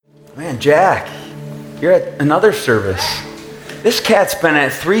Man, Jack, you're at another service. This cat's been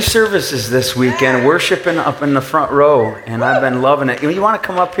at 3 services this weekend, worshiping up in the front row, and I've been loving it. You want to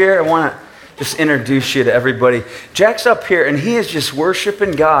come up here? I want to just introduce you to everybody. Jack's up here, and he is just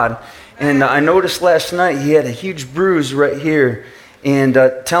worshiping God. And I noticed last night he had a huge bruise right here. And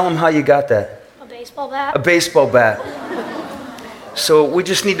tell him how you got that. A baseball bat. A baseball bat. So we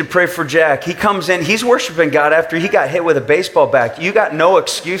just need to pray for Jack. He comes in, he's worshiping God after he got hit with a baseball bat. You got no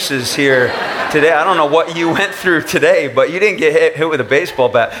excuses here today. I don't know what you went through today, but you didn't get hit with a baseball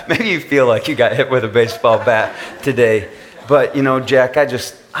bat. Maybe you feel like you got hit with a baseball bat today. But, you know, Jack,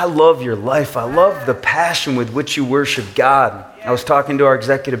 I love your life. I love the passion with which you worship God. I was talking to our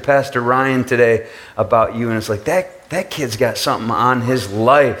executive pastor, Ryan, today about you, and it's like, that kid's got something on his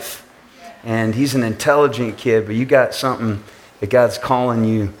life. And he's an intelligent kid, but you got something that God's calling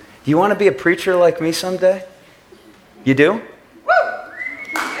you. Do you want to be a preacher like me someday? You do?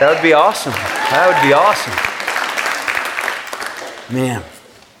 That would be awesome. That would be awesome. Man,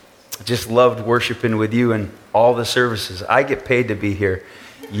 I just loved worshiping with you in all the services. I get paid to be here.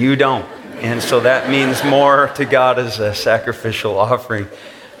 You don't. And so that means more to God as a sacrificial offering.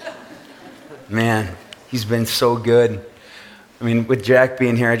 Man, he's been so good. I mean, with Jack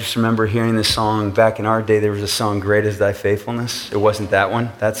being here, I just remember hearing this song. Back in our day, there was a song, Great is Thy Faithfulness. It wasn't that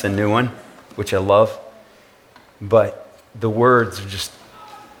one. That's a new one, which I love. But the words are just,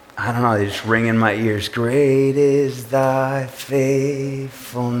 I don't know, they just ring in my ears. Great is Thy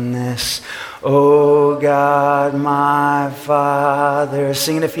faithfulness, O God, my Father.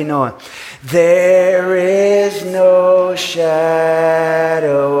 Sing it if you know it. There is no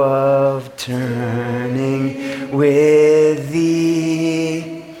shadow of turning with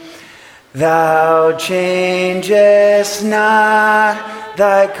Thee. Thou changest not,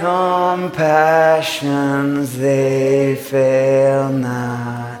 Thy compassions, they fail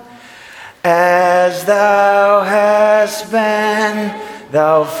not. As Thou hast been,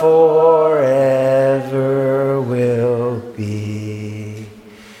 Thou forever will be.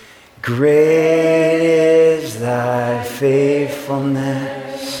 Great is Thy faithfulness.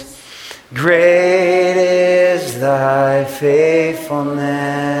 Great is Thy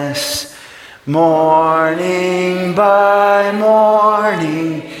faithfulness. Morning by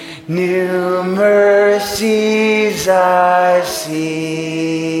morning, new mercies I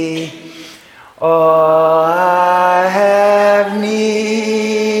see. All I have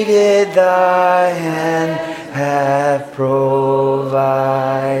needed, Thy hand hath provided.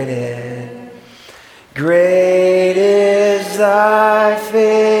 Great is Thy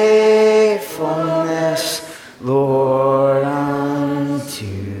faithfulness, Lord, unto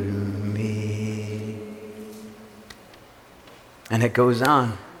me. And it goes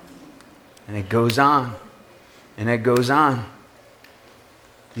on, and it goes on, and it goes on.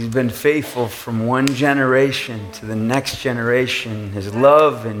 He's been faithful from one generation to the next generation. His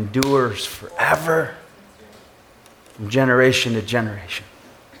love endures forever, from generation to generation.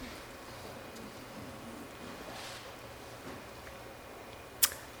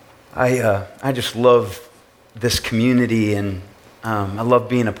 I just love this community, and I love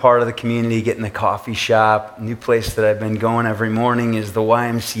being a part of the community, getting the coffee shop. New place that I've been going every morning is the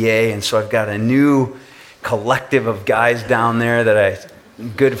YMCA, and so I've got a new collective of guys down there that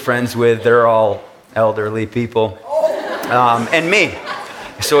I'm good friends with. They're all elderly people, and me.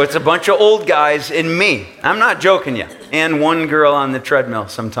 So it's a bunch of old guys and me. I'm not joking you. And one girl on the treadmill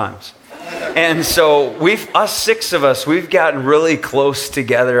sometimes. And so us 6 of us, we've gotten really close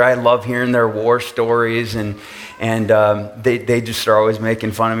together. I love hearing their war stories, and they just are always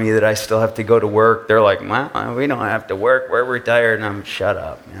making fun of me that I still have to go to work. They're like, well, we don't have to work. We're retired. And I'm, shut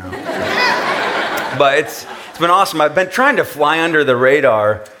up. You know? But it's been awesome. I've been trying to fly under the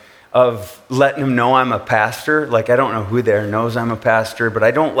radar of letting them know I'm a pastor. Like, I don't know who there knows I'm a pastor, but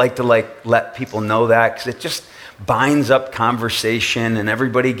I don't like to let people know that, because it just binds up conversation and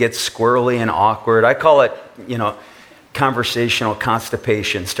everybody gets squirrely and awkward. I call it, conversational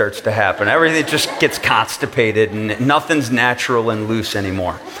constipation starts to happen. Everything just gets constipated and nothing's natural and loose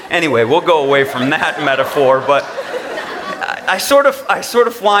anymore. Anyway, we'll go away from that metaphor, but I sort of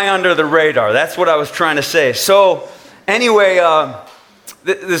fly under the radar. That's what I was trying to say. So anyway,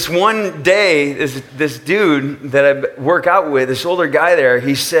 this one day, this dude that I work out with, this older guy there,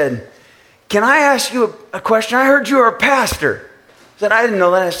 he said, "Can I ask you a question? I heard you were a pastor." I said, "I didn't know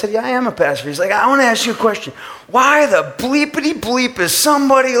that." I said, "Yeah, I am a pastor." He's like, "I want to ask you a question. Why the bleepity bleep is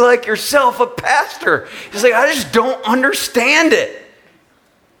somebody like yourself a pastor?" He's like, "I just don't understand it."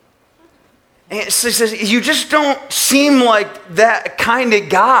 And so he says, "You just don't seem like that kind of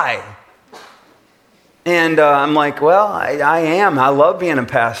guy." And I'm like, well, I am. I love being a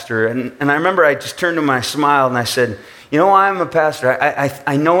pastor. And I remember I just turned to him and I smiled and I said, you know why I'm a pastor?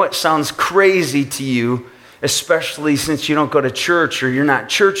 I know it sounds crazy to you, especially since you don't go to church or you're not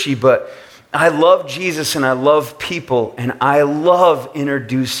churchy, but I love Jesus and I love people, and I love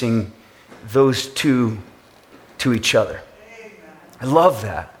introducing those two to each other. I love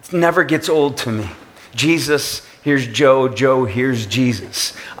that. It never gets old to me. Jesus, here's Joe. Joe, here's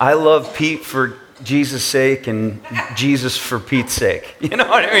Jesus. I love Pete for Jesus' sake and Jesus for Pete's sake. You know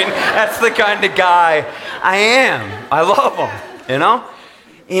what I mean? That's the kind of guy I am. I love him, you know?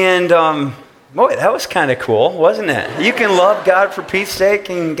 And boy, that was kind of cool, wasn't it? You can love God for Pete's sake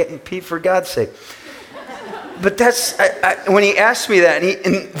and Pete for God's sake. But that's, when he asked me that,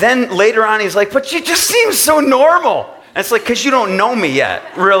 and then later on he's like, but you just seem so normal. And it's like, because you don't know me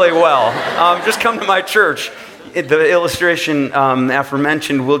yet really well. Just come to my church. The illustration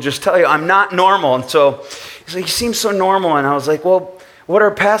aforementioned will just tell you I'm not normal. And so he's like, you seem so normal. And I was like, well, what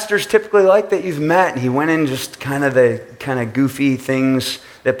are pastors typically like that you've met? And he went in just kind of goofy things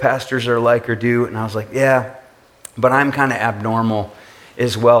that pastors are like or do. And I was like, yeah, but I'm kind of abnormal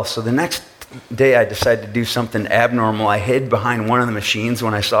as well. So the next day I decided to do something abnormal. I hid behind one of the machines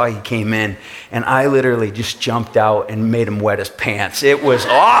when I saw he came in, and I literally just jumped out and made him wet his pants. It was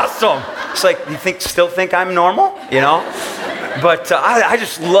awesome. It's like, you still think I'm normal, you know? But I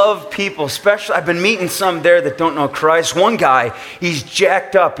just love people, especially, I've been meeting some there that don't know Christ. One guy, he's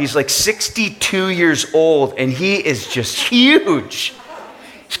jacked up. He's like 62 years old, and he is just huge.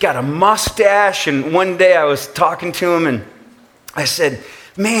 He's got a mustache, and one day I was talking to him, and I said,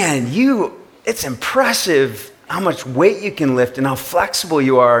 man, it's impressive how much weight you can lift and how flexible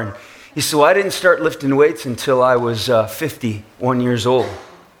you are. And he said, well, I didn't start lifting weights until I was 51 years old.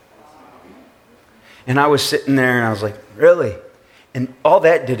 And I was sitting there and I was like, really? And all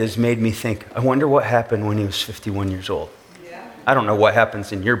that did is made me think, I wonder what happened when he was 51 years old. Yeah. I don't know what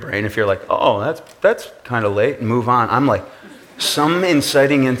happens in your brain if you're like, oh, that's kind of late, and move on. I'm like, some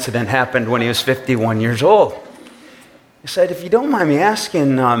inciting incident happened when he was 51 years old. He said, if you don't mind me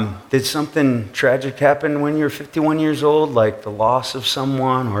asking, did something tragic happen when you were 51 years old, like the loss of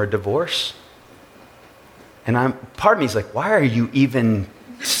someone or a divorce? And part of me is like, why are you even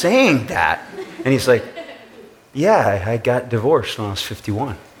saying that? And he's like, yeah, I got divorced when I was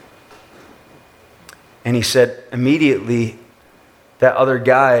 51. And he said, immediately, that other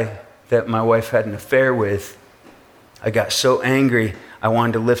guy that my wife had an affair with, I got so angry, I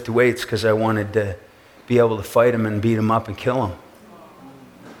wanted to lift weights because I wanted to be able to fight him and beat him up and kill him.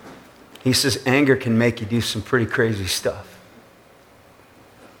 He says, anger can make you do some pretty crazy stuff.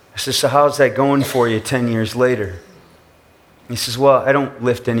 I said, so how's that going for you 10 years later? He says, well, I don't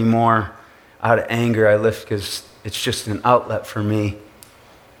lift anymore out of anger. I lift because it's just an outlet for me.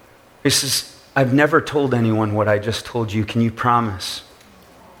 He says, I've never told anyone what I just told you. Can you promise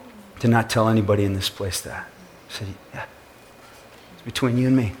to not tell anybody in this place that? I said, yeah, it's between you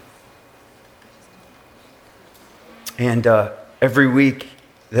and me. And every week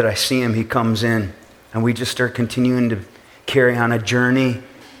that I see him, he comes in, and we just start continuing to carry on a journey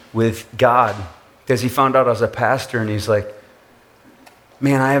with God. Because he found out I was a pastor, and he's like,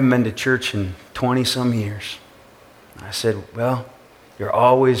 man, I haven't been to church in 20-some years. I said, well, you're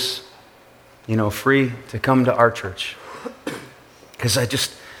always, free to come to our church. Because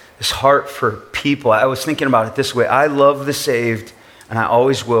this heart for people, I was thinking about it this way. I love the saved, and I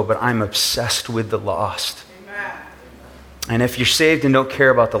always will, but I'm obsessed with the lost. And if you're saved and don't care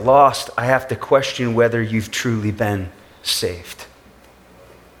about the lost, I have to question whether you've truly been saved.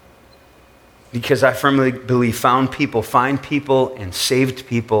 Because I firmly believe found people find people, and saved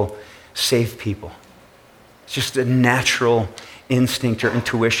people save people. It's just a natural instinct or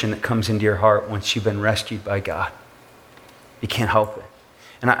intuition that comes into your heart once you've been rescued by God. You can't help it.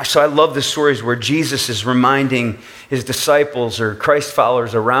 And so I love the stories where Jesus is reminding his disciples or Christ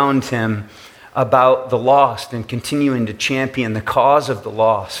followers around him about the lost and continuing to champion the cause of the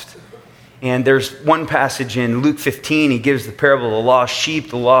lost. And there's one passage in Luke 15, he gives the parable of the lost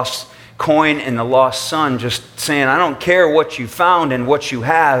sheep, the lost coin, and the lost son, just saying, I don't care what you found and what you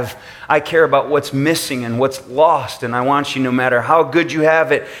have. I care about what's missing and what's lost. And I want you, no matter how good you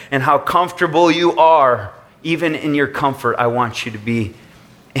have it and how comfortable you are, even in your comfort, I want you to be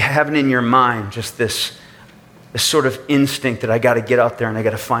having in your mind just this sort of instinct that I got to get out there and I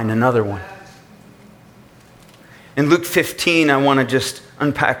got to find another one. In Luke 15, I want to just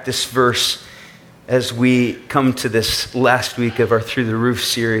unpack this verse as we come to this last week of our Through the Roof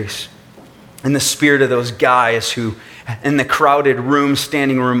series. In the spirit of those guys who, in the crowded room,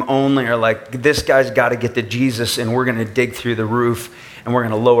 standing room only, are like, this guy's got to get to Jesus and we're going to dig through the roof. and we're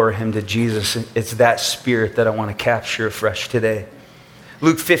going to lower him to Jesus. It's that spirit that I want to capture afresh today.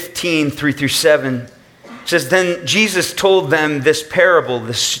 Luke 15, 3-7 says, then Jesus told them this parable,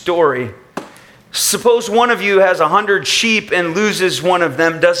 this story. Suppose one of you has 100 sheep and loses one of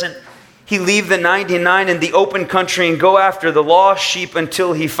them. Doesn't he leave the 99 in the open country and go after the lost sheep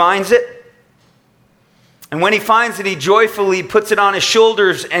until he finds it? And when he finds it, he joyfully puts it on his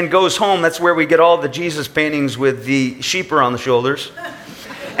shoulders and goes home. That's where we get all the Jesus paintings with the sheep are on the shoulders.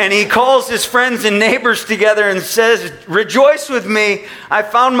 And he calls his friends and neighbors together and says, rejoice with me. I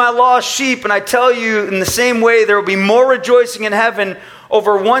found my lost sheep. And I tell you, in the same way, there will be more rejoicing in heaven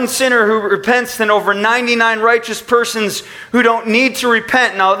over one sinner who repents than over 99 righteous persons who don't need to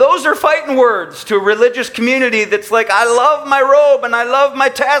repent. Now, those are fighting words to a religious community that's like, I love my robe, and I love my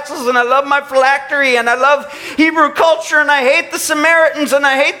tassels, and I love my phylactery, and I love Hebrew culture, and I hate the Samaritans, and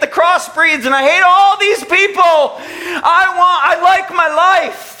I hate the crossbreeds, and I hate all these people. I like my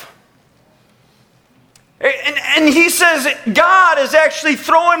life. And he says God is actually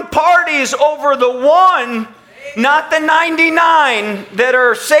throwing parties over the one, not the 99 that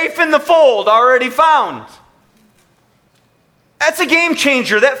are safe in the fold, already found. That's a game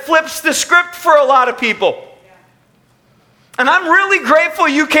changer. That flips the script for a lot of people. And I'm really grateful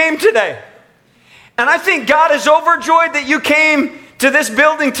you came today. And I think God is overjoyed that you came to this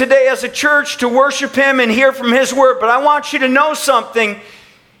building today as a church to worship him and hear from his word. But I want you to know something.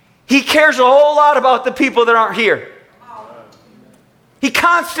 He cares a whole lot about the people that aren't here. He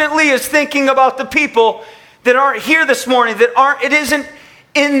constantly is thinking about the people that aren't here this morning, it isn't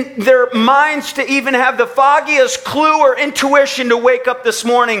in their minds to even have the foggiest clue or intuition to wake up this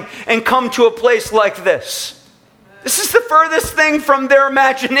morning and come to a place like this. This is the furthest thing from their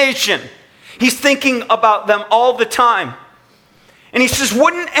imagination. He's thinking about them all the time. And he says,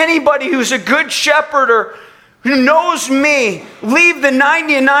 wouldn't anybody who's a good shepherd or who knows me leave the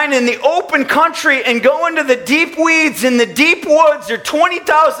 99 in the open country and go into the deep weeds in the deep woods or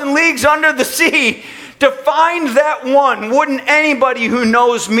 20,000 leagues under the sea to find that one? Wouldn't anybody who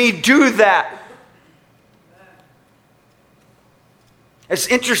knows me do that? It's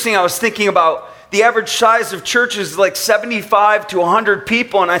interesting. I was thinking about the average size of churches is like 75 to 100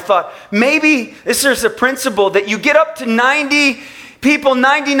 people. And I thought, maybe this is a principle that you get up to 90 people,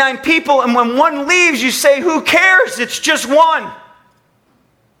 99 people. And when one leaves, you say, who cares? It's just one.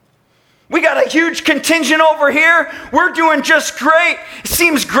 We got a huge contingent over here. We're doing just great. It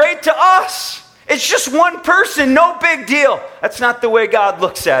seems great to us. It's just one person, no big deal. That's not the way God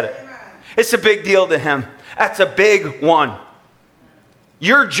looks at it. It's a big deal to him. That's a big one.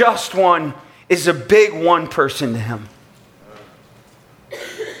 Your just one is a big one person to him.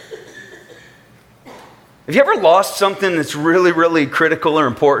 Have you ever lost something that's really, really critical or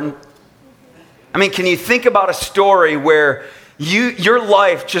important? I mean, can you think about a story where your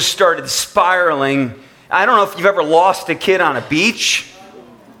life just started spiraling? I don't know if you've ever lost a kid on a beach.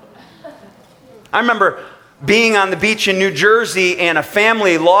 I remember being on the beach in New Jersey and a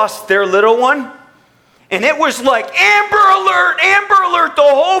family lost their little one. And it was like, Amber Alert, the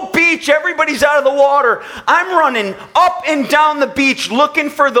whole beach, everybody's out of the water. I'm running up and down the beach looking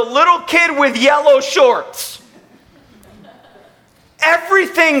for the little kid with yellow shorts.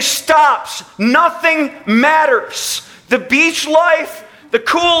 Everything stops. Nothing matters. The beach life, the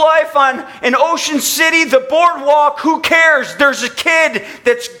cool life in Ocean City, the boardwalk, who cares? There's a kid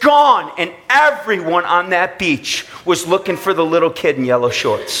that's gone. And everyone on that beach was looking for the little kid in yellow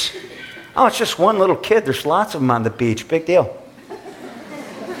shorts. Oh, it's just one little kid. There's lots of them on the beach. Big deal.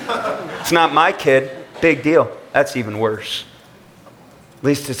 It's not my kid. Big deal. That's even worse. At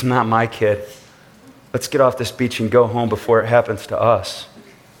least it's not my kid. Let's get off this beach and go home before it happens to us.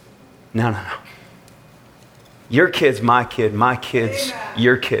 No. Your kid's my kid. My kid's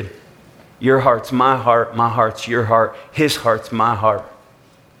your kid. Your heart's my heart. My heart's your heart. His heart's my heart.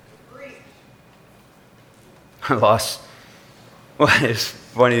 I lost... Well, it's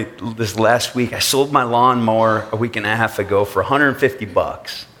funny, this last week, I sold my lawnmower a week and a half ago for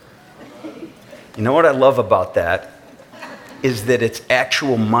 $150. You know what I love about that is that it's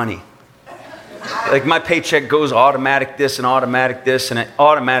actual money. Like my paycheck goes automatic this, and it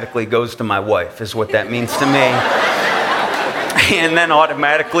automatically goes to my wife, is what that means to me. And then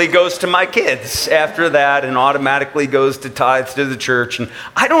automatically goes to my kids after that, and automatically goes to tithes to the church. And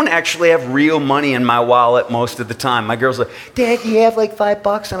I don't actually have real money in my wallet most of the time. My girl's like, Dad, you have like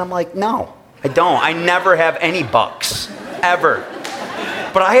 $5? And I'm like, no, I don't. I never have any bucks, ever.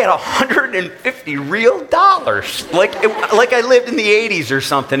 But I had 150 real dollars. Like I lived in the 80s or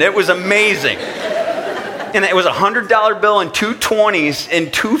something. It was amazing. And it was a $100 bill and two 20s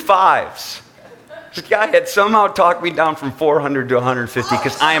and two 5s. This guy had somehow talked me down from 400 to 150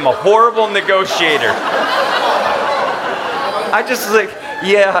 because I am a horrible negotiator. I just was like,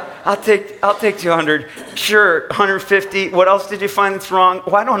 yeah, I'll take 200. Sure, 150. What else did you find that's wrong?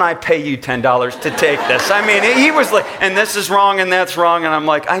 Why don't I pay you $10 to take this? I mean, he was like, and this is wrong and that's wrong. And I'm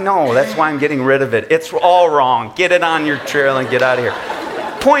like, I know, that's why I'm getting rid of it. It's all wrong. Get it on your trail and get out of here.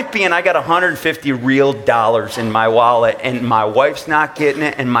 Point being, I got 150 real dollars in my wallet, and my wife's not getting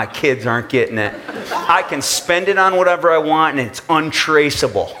it, and my kids aren't getting it. I can spend it on whatever I want, and it's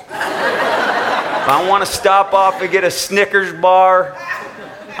untraceable. If I want to stop off and get a Snickers bar,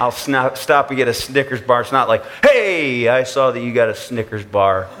 I'll stop and get a Snickers bar. It's not like, hey, I saw that you got a Snickers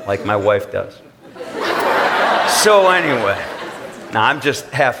bar, like my wife does. So anyway, nah, I'm just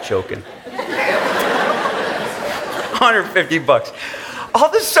half joking. 150 bucks. All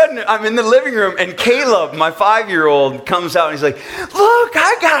of a sudden, I'm in the living room, and Caleb, my 5-year-old, comes out, and he's like, look,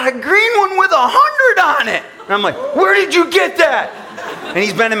 I got a green one with 100 on it. And I'm like, where did you get that? And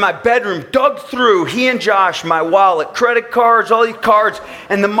he's been in my bedroom, dug through, he and Josh, my wallet, credit cards, all these cards,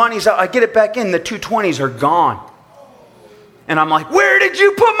 and the money's out. I get it back in, the 220s are gone. And I'm like, where did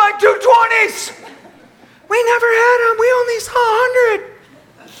you put my 220s? We never had them, we only saw 100.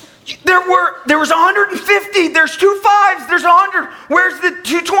 There was 150. There's 2 5s. There's 100. Where's the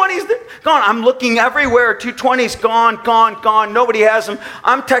 220s? Gone. I'm looking everywhere. 220s gone. Nobody has them.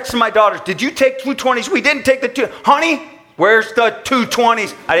 I'm texting my daughters. Did you take 220s? We didn't take the two. Honey, where's the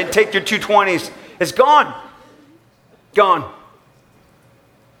 220s? I didn't take your 220s. It's gone. Gone.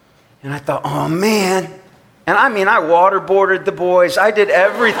 And I thought, oh man. And I mean, I waterboarded the boys. I did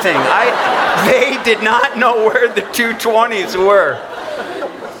everything. They did not know where the 220s were.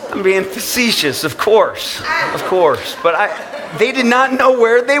 I'm being facetious, of course. But they did not know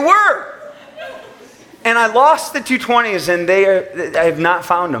where they were. And I lost the 220s, and I have not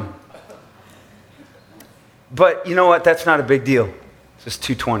found them. But you know what? That's not a big deal. It's just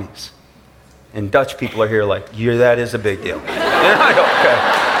 220s. And Dutch people are here like, yeah, that is a big deal. And I go, okay.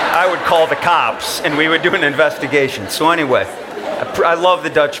 I would call the cops, and we would do an investigation. So anyway, I love the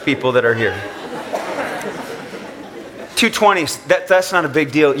Dutch people that are here. 220s, that's not a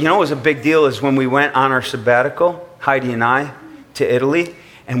big deal. You know what was a big deal is when we went on our sabbatical, Heidi and I, to Italy,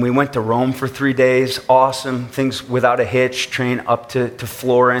 and we went to Rome for 3 days. Awesome. Things without a hitch, train up to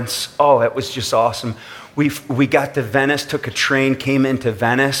Florence. Oh, it was just awesome. We got to Venice, took a train, came into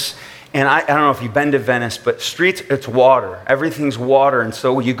Venice. And I don't know if you've been to Venice, but streets, it's water. Everything's water. And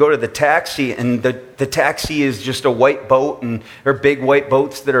so you go to the taxi, and the taxi is just a white boat, and there are big white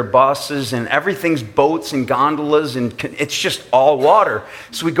boats that are buses, and everything's boats and gondolas, and it's just all water.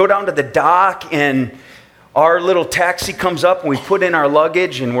 So we go down to the dock, and our little taxi comes up, and we put in our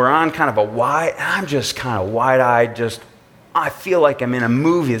luggage, and we're on kind of I'm just kind of wide-eyed, I feel like I'm in a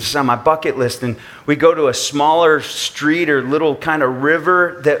movie. This is on my bucket list. And we go to a smaller street or little kind of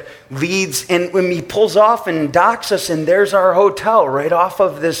river that leads. And when he pulls off and docks us, and there's our hotel right off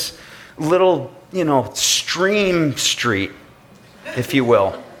of this little, stream street, if you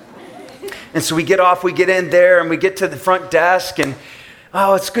will. And so we get off, we get in there, and we get to the front desk, and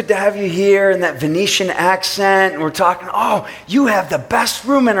oh, it's good to have you here, and that Venetian accent. And we're talking, oh, you have the best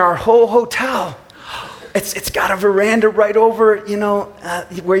room in our whole hotel. It's got a veranda right over,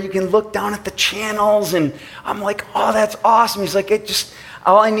 where you can look down at the channels. And I'm like, oh, that's awesome. He's like,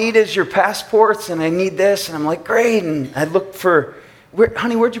 all I need is your passports, and I need this. And I'm like, great. And I looked for,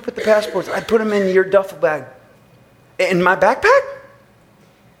 honey, where'd you put the passports? I put them in your duffel bag. In my backpack?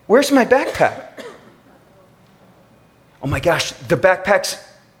 Where's my backpack? Oh my gosh, the backpack's,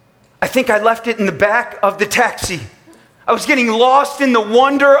 I think I left it in the back of the taxi. I was getting lost in the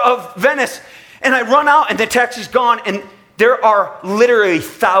wonder of Venice. And I run out, and the taxi's gone, and there are literally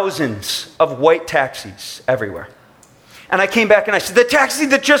thousands of white taxis everywhere. And I came back, and I said, the taxi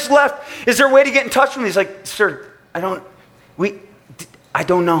that just left, is there a way to get in touch with me? He's like, sir, I don't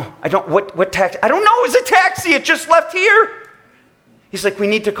know. What taxi? I don't know, it's a taxi, it just left here. He's like, we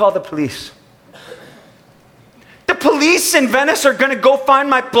need to call the police. The police in Venice are gonna go find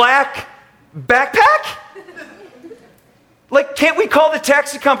my black backpack? Like, can't we call the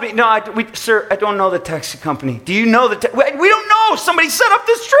taxi company? No, sir, I don't know the taxi company. Do you know we don't know. Somebody set up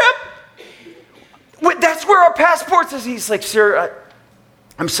this trip. That's where our passports is. He's like, sir,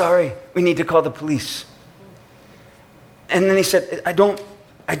 I'm sorry. We need to call the police. And then he said, I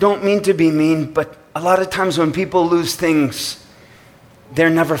don't mean to be mean, but a lot of times when people lose things, they're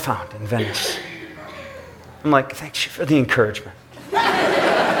never found in Venice. I'm like, thanks for the encouragement.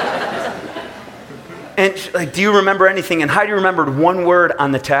 And she's like, do you remember anything? And Heidi remembered one word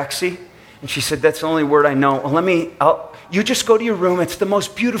on the taxi. And she said, that's the only word I know. Well, you just go to your room. It's the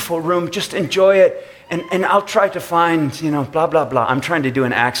most beautiful room. Just enjoy it. And I'll try to find, blah, blah, blah. I'm trying to do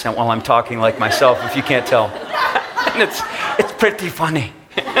an accent while I'm talking like myself, if you can't tell. And it's pretty funny.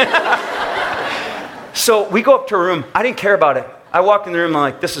 So we go up to her room. I didn't care about it. I walk in the room, I'm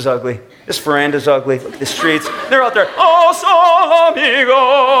like, this is ugly. This veranda's ugly. Look at the streets. They're out there. Oh, sol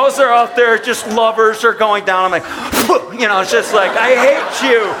amigos. They're out there, just lovers are going down. I'm like, it's just like, I hate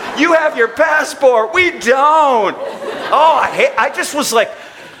you. You have your passport. We don't. I just was like,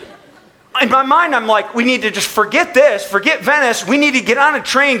 in my mind, I'm like, we need to just forget this, forget Venice. We need to get on a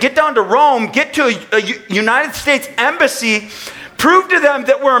train, get down to Rome, get to a United States embassy, prove to them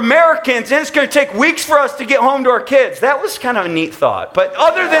that we're Americans, and it's going to take weeks for us to get home to our kids. That was kind of a neat thought. But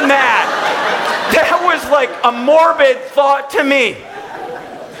other than that, that was like a morbid thought to me.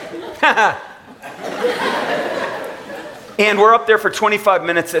 And we're up there for 25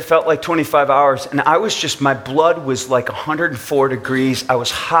 minutes. It felt like 25 hours. And my blood was like 104 degrees. I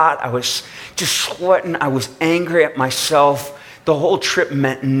was hot. I was just sweating. I was angry at myself. The whole trip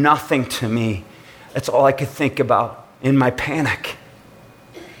meant nothing to me. That's all I could think about in my panic.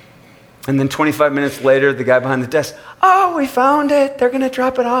 And then 25 minutes later, the guy behind the desk, oh, we found it. They're going to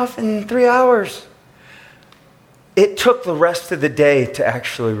drop it off in 3 hours. It took the rest of the day to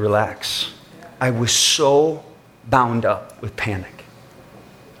actually relax. I was so bound up with panic.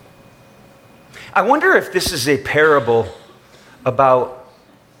 I wonder if this is a parable about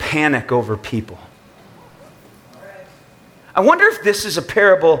panic over people. I wonder if this is a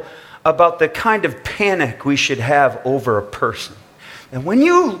parable about the kind of panic we should have over a person. And when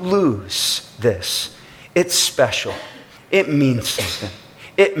you lose this, it's special. It means something.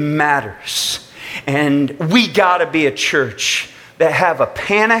 It matters. And we gotta be a church that have a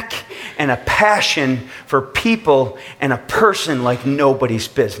panic and a passion for people and a person like nobody's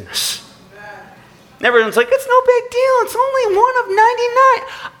business. And everyone's like, it's no big deal. It's only 1 of 99.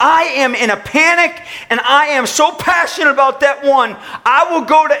 I am in a panic, and I am so passionate about that one. I will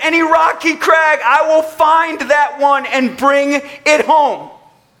go to any rocky crag. I will find that one and bring it home.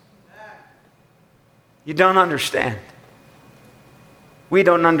 You don't understand. We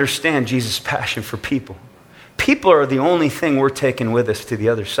don't understand Jesus' passion for people. People are the only thing we're taking with us to the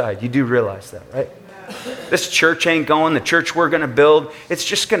other side. You do realize that, right? This church ain't going. The church we're going to build, it's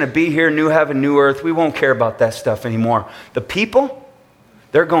just going to be here, new heaven, new earth. We won't care about that stuff anymore. The people,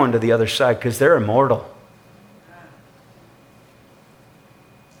 they're going to the other side because they're immortal.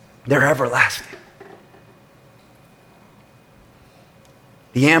 They're everlasting.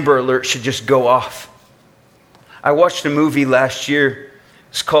 The Amber Alert should just go off. I watched a movie last year.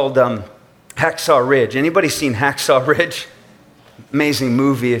 It's called Hacksaw Ridge. Anybody seen Hacksaw Ridge? Amazing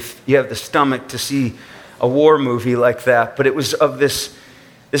movie if you have the stomach to see a war movie like that. But it was of this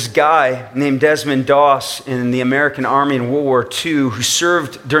guy named Desmond Doss in the American Army in World War II who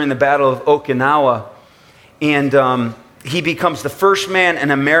served during the Battle of Okinawa. And he becomes the first man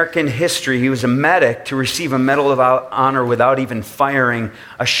in American history. He was a medic to receive a Medal of Honor without even firing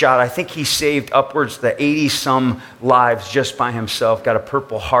a shot. I think he saved upwards to 80-some lives just by himself, got a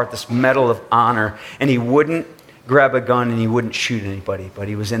Purple Heart, this Medal of Honor. And he wouldn't grab a gun and he wouldn't shoot anybody, but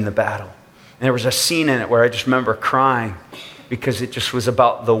he was in the battle. And there was a scene in it where I just remember crying because it just was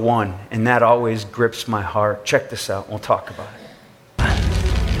about the one. And that always grips my heart. Check this out. We'll talk about it.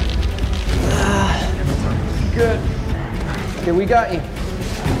 Good. Okay, we got you.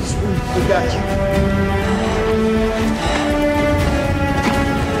 We got you.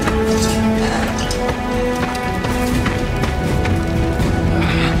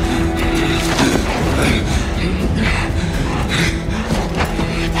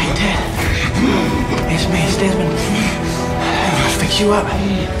 Hey, Dad. It's me, it's Desmond. Let's fix you up.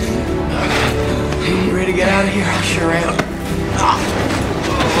 You ready to get out of here? I sure am.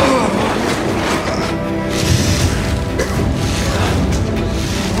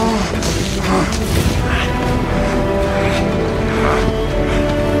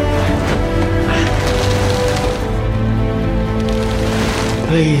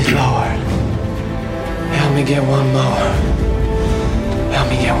 Please, Lord, help me get one more. Help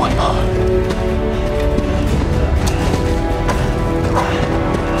me get one more.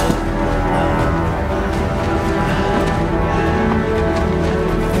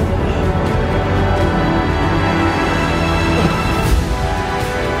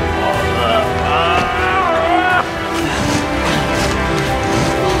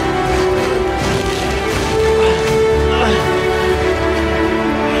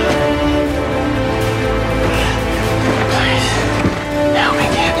 Help me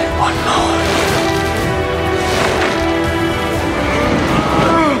get one more.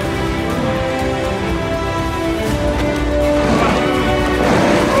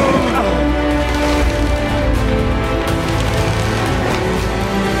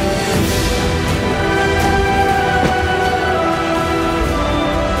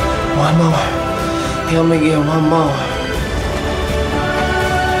 one more. Help me get one more.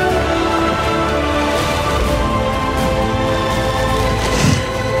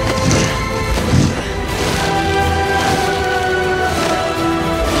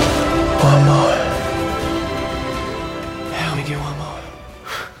 One more. Help me get one more.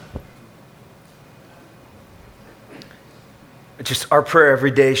 Just our prayer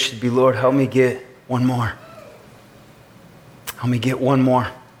every day should be, Lord, help me get one more. Help me get one more.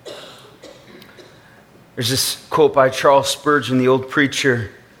 There's this quote by Charles Spurgeon, the old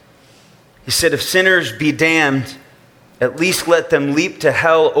preacher. He said, if sinners be damned, at least let them leap to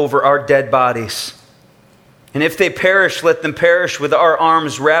hell over our dead bodies. And if they perish, let them perish with our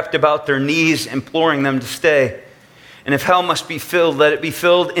arms wrapped about their knees, imploring them to stay. And if hell must be filled, let it be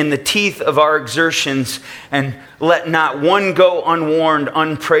filled in the teeth of our exertions, and let not one go unwarned,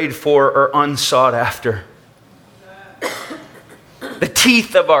 unprayed for, or unsought after. The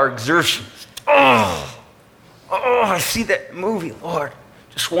teeth of our exertions. Oh, I see that movie, Lord.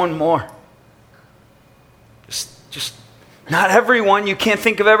 Just one more. Just not everyone. You can't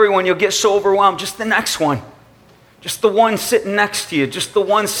think of everyone. You'll get so overwhelmed. Just the next one. Just the one sitting next to you. Just the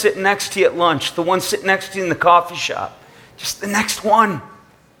one sitting next to you at lunch. The one sitting next to you in the coffee shop. Just the next one.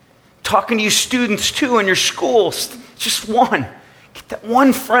 Talking to you students too in your schools. Just one. Get that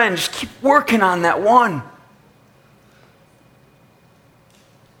one friend. Just keep working on that one.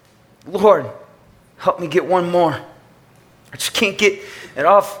 Lord, help me get one more. I just can't get it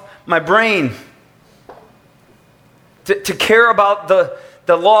off my brain. To care about the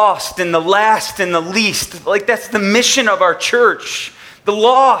lost and the last and the least. Like that's the mission of our church. The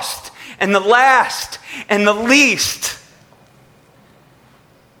lost and the last and the least.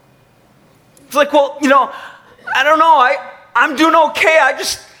 It's like, well, I don't know. I'm doing okay.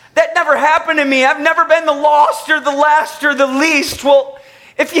 That never happened to me. I've never been the lost or the last or the least. Well,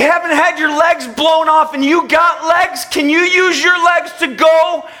 if you haven't had your legs blown off and you got legs, can you use your legs to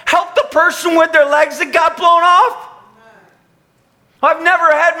go help the person with their legs that got blown off? I've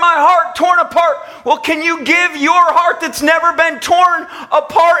never had my heart torn apart. Well, can you give your heart that's never been torn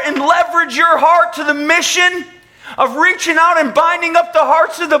apart and leverage your heart to the mission of reaching out and binding up the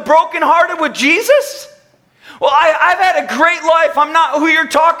hearts of the brokenhearted with Jesus? Well, I've had a great life. I'm not who you're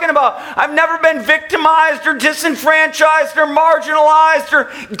talking about. I've never been victimized or disenfranchised or marginalized or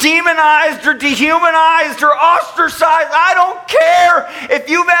demonized or dehumanized or ostracized. I don't care. If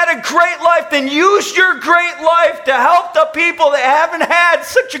you've had a great life, then use your great life to help the people that haven't had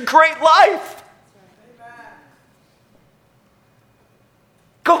such a great life.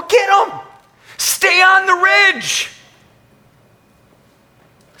 Go get them. Stay on the ridge.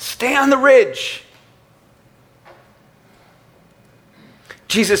 Stay on the ridge.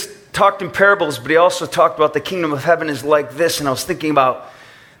 Jesus talked in parables, but he also talked about the kingdom of heaven is like this. And I was thinking about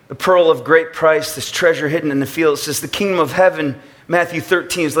the pearl of great price, this treasure hidden in the field. It says the kingdom of heaven, Matthew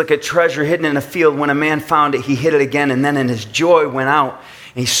 13, is like a treasure hidden in a field. When a man found it, he hid it again. And then in his joy went out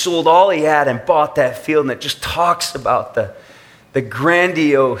and he sold all he had and bought that field. And it just talks about the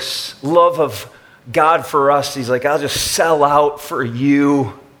grandiose love of God for us. He's like, I'll just sell out for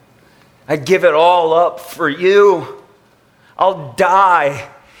you. I give it all up for you. I'll die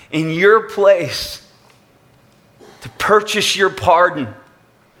in your place to purchase your pardon.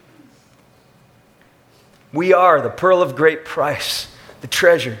 We are the pearl of great price, the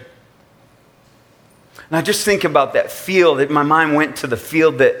treasure. And I just think about that field. My mind went to the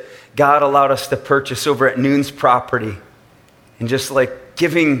field that God allowed us to purchase over at Noon's property. And just like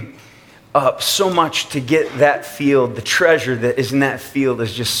giving up so much to get that field, the treasure that is in that field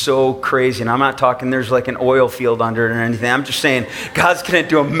is just so crazy. And I'm not talking there's like an oil field under it or anything. I'm just saying God's going to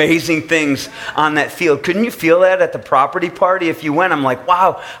do amazing things on that field. Couldn't you feel that at the property party? If you went, I'm like,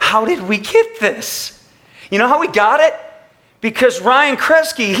 wow, how did we get this? You know how we got it? Because Ryan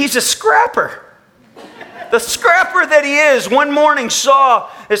Kresge, he's a scrapper. The scrapper that he is, one morning saw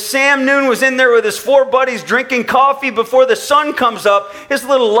as Sam Noon was in there with his 4 buddies drinking coffee before the sun comes up, his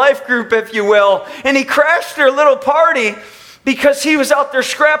little life group, if you will, and he crashed their little party because he was out there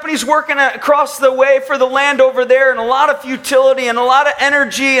scrapping. He's working across the way for the land over there, and a lot of futility and a lot of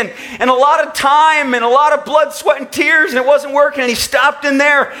energy and a lot of time and a lot of blood, sweat, and tears, and it wasn't working. And he stopped in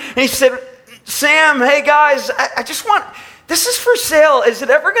there and he said, Sam, hey guys, I just want... This is for sale. Is it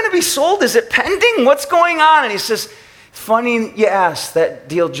ever going to be sold? Is it pending? What's going on? And he says, funny you asked. That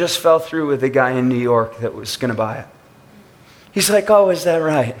deal just fell through with the guy in New York that was going to buy it. He's like, oh, is that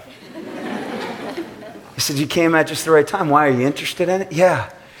right? He said, you came at just the right time. Why, are you interested in it? Yeah.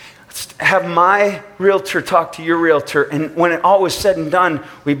 have my realtor talk to your realtor. And when it all was said and done,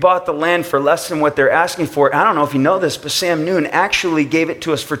 we bought the land for less than what they're asking for. I don't know if you know this, but Sam Noon actually gave it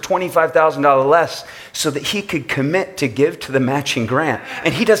to us for $25,000 less so that he could commit to give to the matching grant.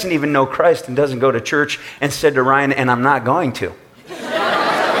 And he doesn't even know Christ and doesn't go to church, and said to Ryan, and I'm not going to.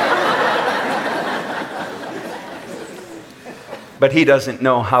 But he doesn't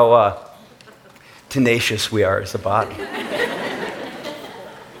know how tenacious we are as a body.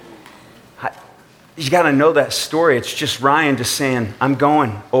 You got to know that story. It's just Ryan just saying, I'm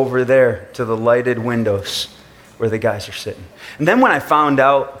going over there to the lighted windows where the guys are sitting. And then when I found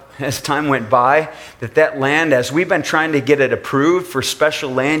out, as time went by, that land, as we've been trying to get it approved for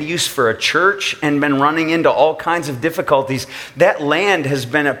special land use for a church and been running into all kinds of difficulties, that land has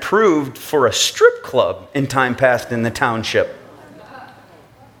been approved for a strip club in time past in the township.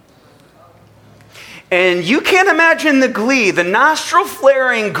 And you can't imagine the glee, the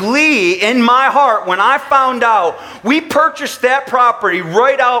nostril-flaring glee in my heart when I found out we purchased that property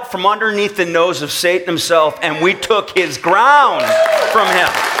right out from underneath the nose of Satan himself, and we took his ground from him.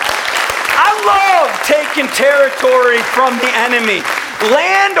 I love taking territory from the enemy.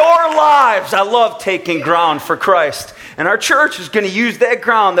 Land or lives, I love taking ground for Christ. And our church is going to use that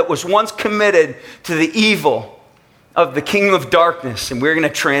ground that was once committed to the evil of the kingdom of darkness, and we're going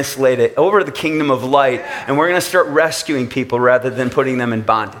to translate it over to the kingdom of light, and we're going to start rescuing people rather than putting them in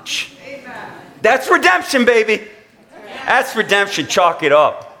bondage. Amen. That's redemption, baby. Amen. That's redemption. Chalk it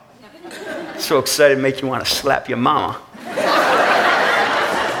up. So excited to make you want to slap your mama.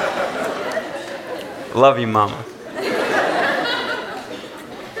 Love you, mama.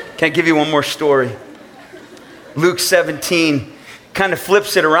 Can I give you one more story? Luke 17 kind of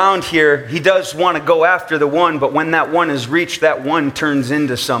flips it around here. He does want to go after the one, but when that one is reached, that one turns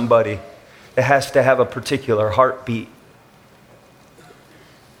into somebody that has to have a particular heartbeat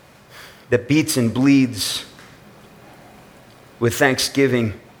that beats and bleeds with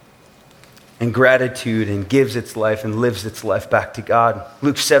thanksgiving and gratitude and gives its life and lives its life back to God.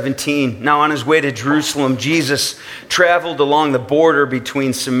 Luke 17, now on his way to Jerusalem, Jesus traveled along the border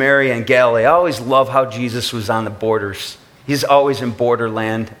between Samaria and Galilee. I always love how Jesus was on the borders. He's always in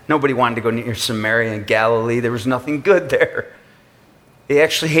borderland. Nobody wanted to go near Samaria and Galilee. There was nothing good there. They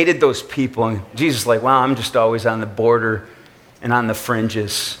actually hated those people. And Jesus is like, wow, I'm just always on the border and on the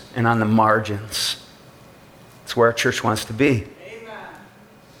fringes and on the margins. It's where our church wants to be.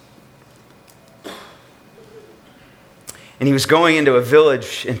 And he was going into a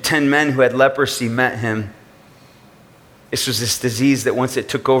village, and 10 men who had leprosy met him. This was this disease that once it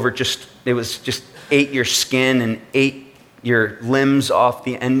took over, it was just ate your skin and ate your limbs off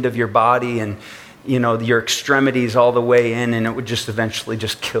the end of your body and, your extremities all the way in, and it would just eventually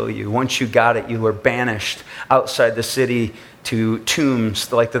just kill you. Once you got it, you were banished outside the city to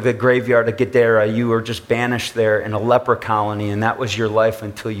tombs, like the graveyard of Gadara. You were just banished there in a leper colony, and that was your life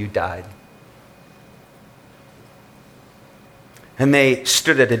until you died. And they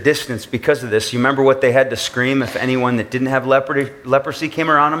stood at a distance because of this. You remember what they had to scream if anyone that didn't have leprosy came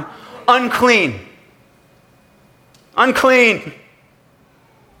around them? Unclean. Unclean.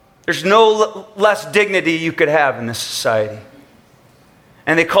 There's no less dignity you could have in this society.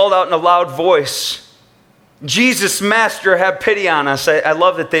 And they called out in a loud voice, Jesus, Master, have pity on us. I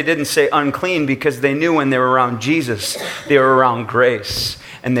love that they didn't say unclean, because they knew when they were around Jesus, they were around grace,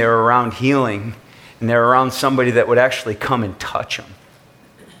 and they were around healing, and they were around somebody that would actually come and touch them.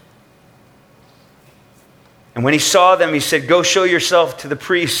 And when he saw them, he said, go show yourself to the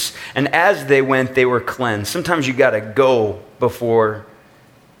priests. And as they went, they were cleansed. Sometimes you got to go before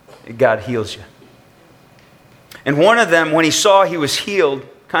God heals you. And one of them, when he saw he was healed,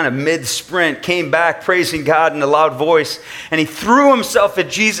 kind of mid-sprint, came back praising God in a loud voice. And he threw himself at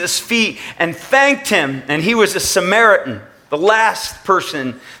Jesus' feet and thanked him. And he was a Samaritan, the last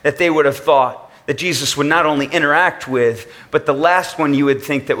person that they would have thought that Jesus would not only interact with, but the last one you would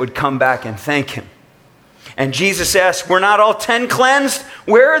think that would come back and thank him. And Jesus asked, were not all 10 cleansed?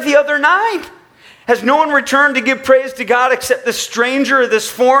 Where are the other 9? Has no one returned to give praise to God except this stranger or this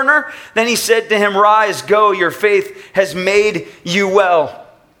foreigner? Then he said to him, rise, go, your faith has made you well.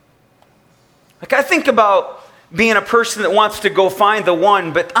 Like, I think about being a person that wants to go find the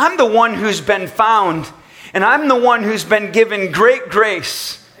one, but I'm the one who's been found, and I'm the one who's been given great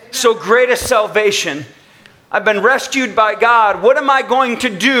grace, so great a salvation. I've been rescued by God. What am I going to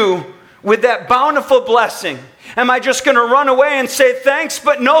do with that bountiful blessing? Am I just going to run away and say thanks,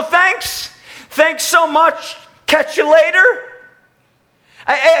 but no thanks? Thanks so much. Catch you later.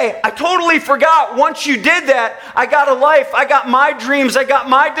 I totally forgot. Once you did that, I got a life. I got my dreams. I got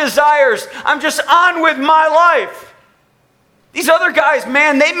my desires. I'm just on with my life. These other guys,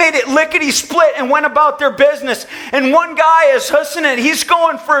 man, they made it lickety-split and went about their business. And one guy is Hussein, he's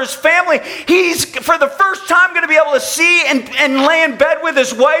going for his family. He's, for the first time, going to be able to see and lay in bed with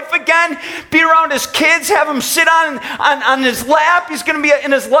his wife again, be around his kids, have him sit on his lap. He's going to be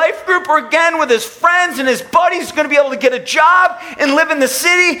in his life group again with his friends and his buddies. He's going to be able to get a job and live in the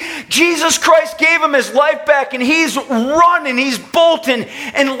city. Jesus Christ gave him his life back, and he's running, he's bolting,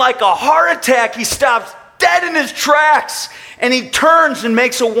 and like a heart attack, he stops dead in his tracks. And he turns and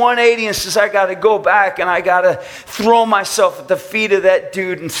makes a 180 and says, I got to go back and I got to throw myself at the feet of that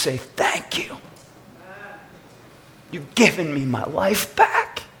dude and say, thank you. You've given me my life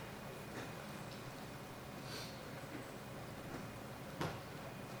back.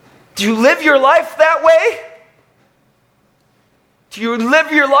 Do you live your life that way? Do you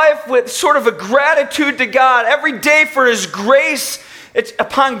live your life with sort of a gratitude to God every day for his grace? It's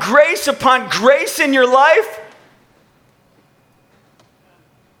upon grace in your life.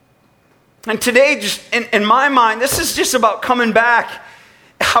 And today, just in my mind, this is just about coming back.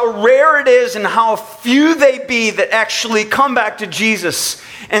 How rare it is and how few they be that actually come back to Jesus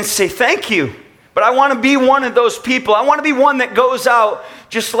and say, thank you. But I want to be one of those people. I want to be one that goes out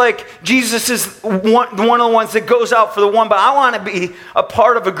just like Jesus is one of the ones that goes out for the one. But I want to be a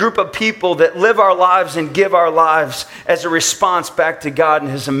part of a group of people that live our lives and give our lives as a response back to God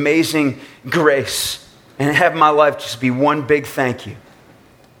and his amazing grace. And have my life just be one big thank you.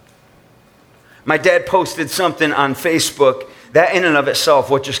 My dad posted something on Facebook. That in and of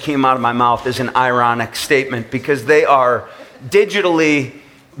itself, what just came out of my mouth is an ironic statement because they are digitally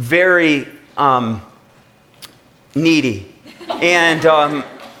very needy. And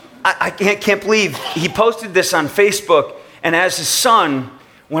I can't believe he posted this on Facebook. And as his son,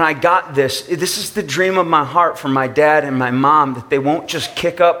 when I got this is the dream of my heart for my dad and my mom, that they won't just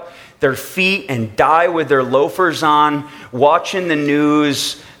kick up their feet and die with their loafers on, watching the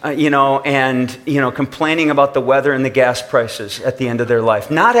news, complaining about the weather and the gas prices at the end of their life.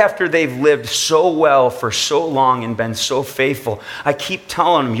 Not after they've lived so well for so long and been so faithful. I keep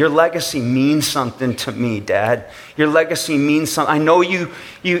telling them, your legacy means something to me, Dad. Your legacy means something. I know you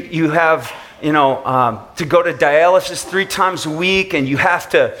have, to go to dialysis 3 times a week and you have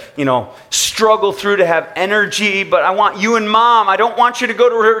to, struggle through to have energy. But I want you and Mom, I don't want you to go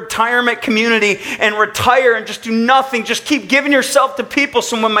to a retirement community and retire and just do nothing. Just keep giving yourself to people.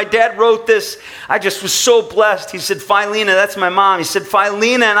 So when my dad wrote this, I just was so blessed. He said, Phileena, that's my mom. He said,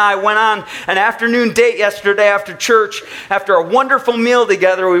 Phileena and I went on an afternoon date yesterday after church. After a wonderful meal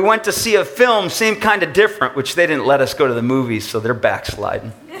together, we went to see a film, same kind of different, which they didn't let us go to the movies, so they're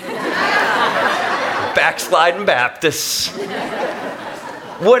backsliding. Backsliding Baptists.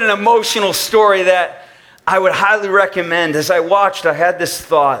 What an emotional story that I would highly recommend. As I watched, I had this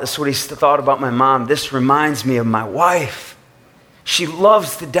thought. This is what he thought about my mom. This reminds me of my wife. She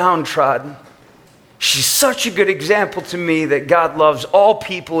loves the downtrodden. She's such a good example to me that God loves all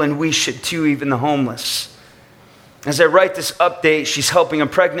people, and we should too, even the homeless. As I write this update, she's helping a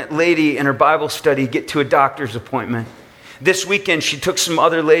pregnant lady in her Bible study get to a doctor's appointment. This weekend, she took some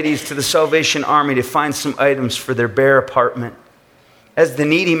other ladies to the Salvation Army to find some items for their bare apartment. As the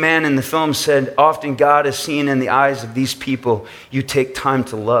needy man in the film said, often God is seen in the eyes of these people you take time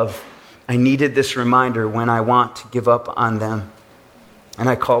to love. I needed this reminder when I want to give up on them. And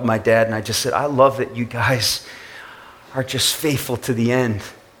I called my dad and I just said, I love that you guys are just faithful to the end.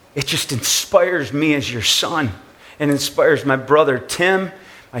 It just inspires me as your son. It inspires my brother Tim,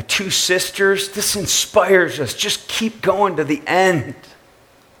 my 2 sisters. This inspires us. Just keep going to the end.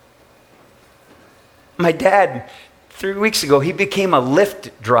 My dad, 3 weeks ago, he became a Lyft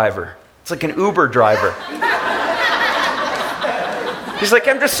driver. It's like an Uber driver. He's like,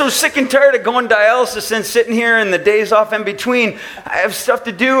 I'm just so sick and tired of going dialysis and sitting here and the days off in between. I have stuff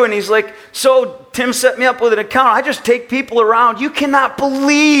to do. And he's like, so Tim set me up with an account. I just take people around. You cannot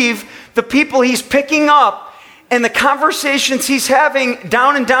believe the people he's picking up and the conversations he's having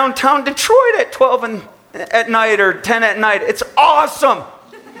down in downtown Detroit at 12 at night or 10 at night. It's awesome.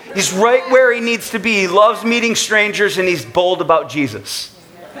 He's right where he needs to be. He loves meeting strangers and he's bold about Jesus.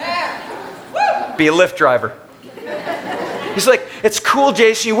 Be a Lyft driver. He's like, it's cool,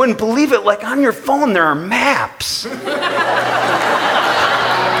 Jason. You wouldn't believe it. Like on your phone, there are maps. Like,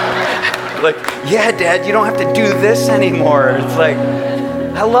 yeah, Dad, you don't have to do this anymore. It's like,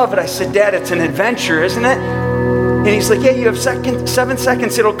 I love it. I said, Dad, it's an adventure, isn't it? And he's like, yeah, you have 7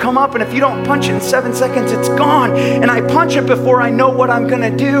 seconds. It'll come up. And if you don't punch it in 7 seconds, it's gone. And I punch it before I know what I'm going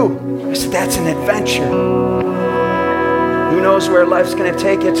to do. I said, that's an adventure. Who knows where life's going to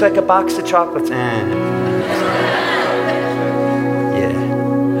take you? It's like a box of chocolates.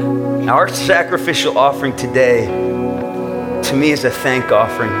 Our sacrificial offering today to me is a thank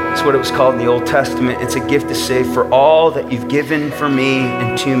offering. It's what it was called in the Old Testament. It's a gift to say, for all that you've given for me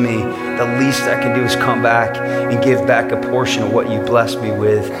and to me, the least I can do is come back and give back a portion of what you blessed me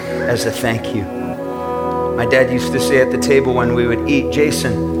with as a thank you. My dad used to say at the table when we would eat,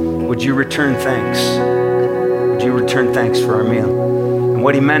 Jason, would you return thanks? Would you return thanks for our meal? And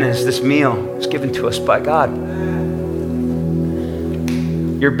what he meant is this meal was given to us by God.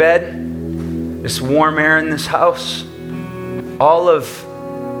 Your bed, this warm air in this house, all of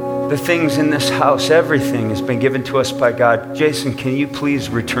the things in this house, everything has been given to us by God. Jason, can you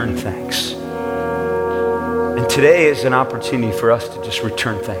please return thanks? And today is an opportunity for us to just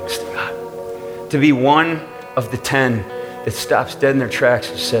return thanks to God. To be one of the 10 that stops dead in their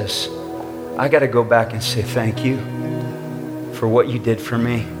tracks and says, I got to go back and say thank you for what you did for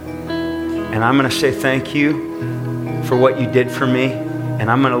me. And I'm going to say thank you for what you did for me.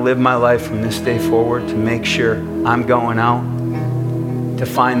 And I'm going to live my life from this day forward to make sure I'm going out to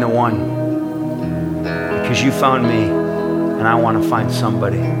find the one. Because you found me, and I want to find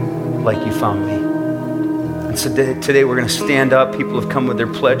somebody like you found me. And so today we're going to stand up. People have come with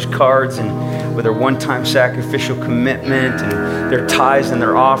their pledge cards and with their one-time sacrificial commitment and their tithes and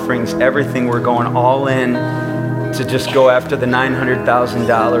their offerings, everything. We're going all in to just go after the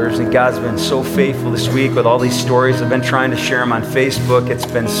 $900,000. And God's been so faithful this week with all these stories. I've been trying to share them on Facebook. It's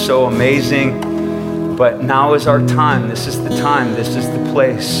been so amazing. But now is our time. This is the time. This is the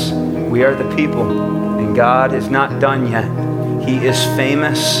place. We are the people. And God is not done yet. He is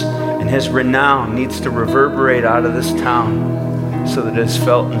famous, and his renown needs to reverberate out of this town so that it is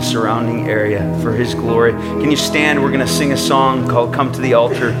felt in the surrounding area for his glory. Can you stand? We're going to sing a song called Come to the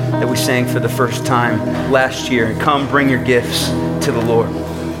Altar that we sang for the first time last year. And come bring your gifts to the Lord.